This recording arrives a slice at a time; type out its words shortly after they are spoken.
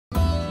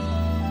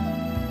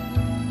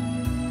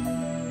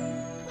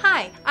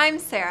I'm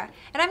Sarah,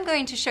 and I'm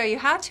going to show you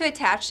how to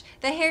attach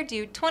the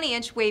hairdo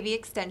 20-inch wavy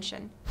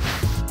extension.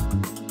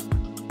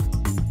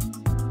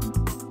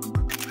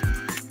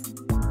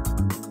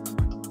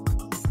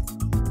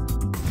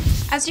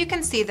 As you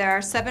can see, there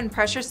are 7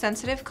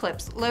 pressure-sensitive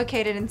clips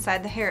located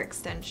inside the hair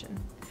extension.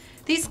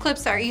 These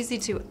clips are easy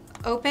to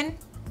open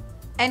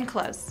and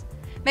close.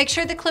 Make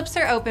sure the clips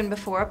are open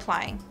before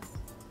applying.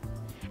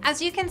 As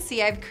you can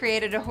see, I've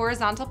created a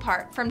horizontal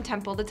part from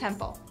temple to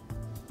temple.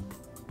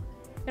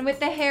 And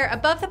with the hair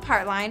above the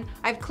part line,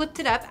 I've clipped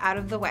it up out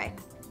of the way.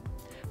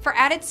 For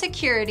added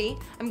security,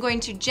 I'm going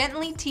to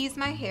gently tease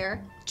my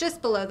hair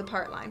just below the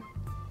part line.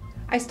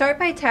 I start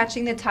by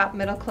attaching the top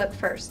middle clip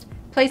first,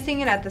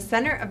 placing it at the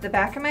center of the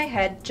back of my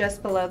head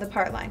just below the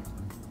part line.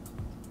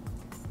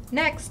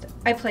 Next,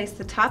 I place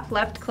the top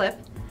left clip,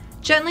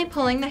 gently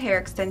pulling the hair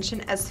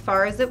extension as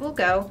far as it will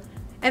go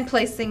and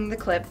placing the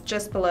clip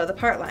just below the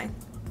part line.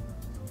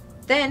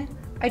 Then,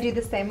 I do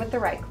the same with the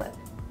right clip.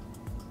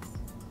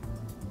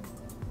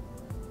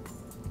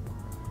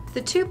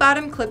 The 2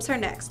 bottom clips are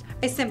next.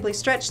 I simply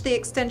stretch the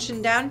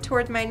extension down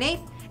toward my nape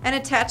and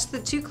attach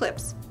the 2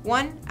 clips,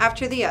 one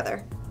after the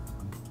other.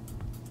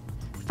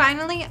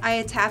 Finally, I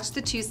attach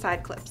the 2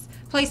 side clips,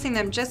 placing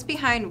them just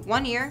behind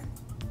one ear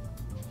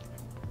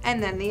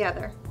and then the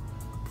other.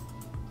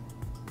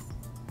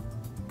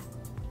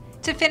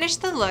 To finish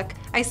the look,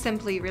 I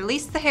simply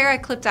release the hair I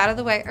clipped out of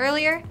the way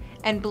earlier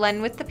and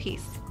blend with the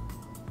piece.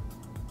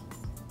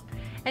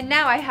 And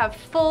now I have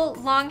full,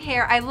 long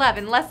hair I love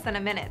in less than a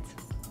minute.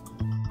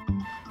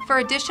 For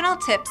additional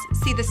tips,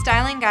 see the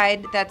styling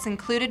guide that's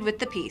included with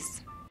the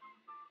piece.